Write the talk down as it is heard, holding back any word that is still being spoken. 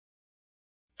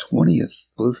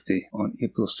20th birthday on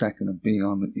April 2nd of being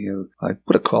on the air, I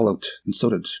put a call out, and so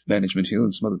did management here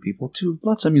and some other people, to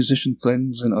lots of musician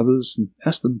friends and others, and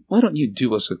asked them, why don't you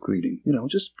do us a greeting? You know,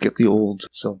 just get the old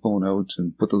cell phone out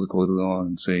and put the recorder on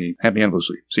and say, happy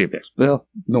anniversary, CFBX. Well,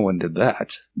 no one did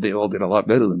that. They all did a lot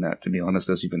better than that, to be honest,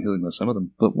 as you've been hearing with some of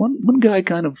them. But one guy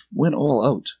kind of went all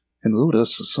out and wrote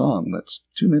us a song that's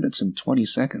 2 minutes and 20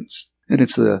 seconds. And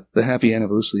it's the happy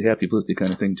anniversary, happy birthday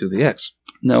kind of thing to the ex.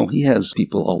 Now, he has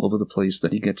people all over the place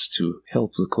that he gets to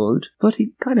help record, but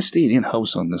he kind of stayed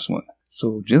in-house on this one.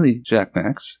 So Gerry,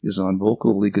 Macks, is on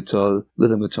vocal, lead guitar,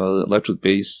 rhythm guitar, electric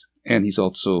bass, and he's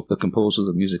also the composer of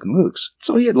the music and lyrics.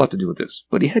 So he had a lot to do with this.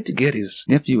 But he had to get his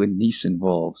nephew and niece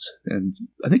involved, and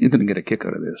I think you're going to get a kick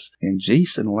out of this. And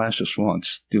Jace and Lasha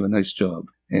Schwantz do a nice job.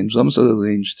 And drums are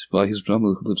arranged by his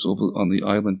drummer who lives over on the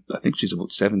island. I think she's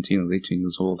about 17 or 18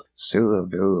 years old. Sara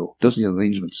Varro does the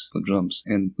arrangements of drums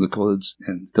and records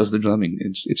and does the drumming.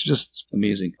 It's just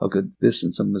amazing how good this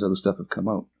and some of his other stuff have come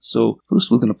out. So first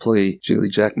we're going to play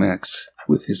Gerry Macks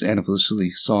with his anniversary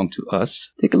song to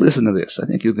us. Take a listen to this. I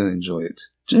think you're going to enjoy it.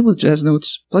 Jim with Jazz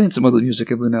Notes, playing some other music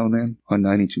every now and then on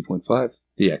 92.5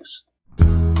 The X.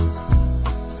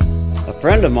 A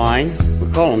friend of mine, we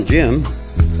call him Jim,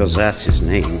 because that's his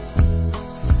name,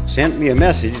 sent me a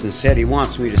message and said he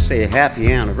wants me to say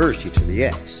happy anniversary to the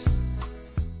ex.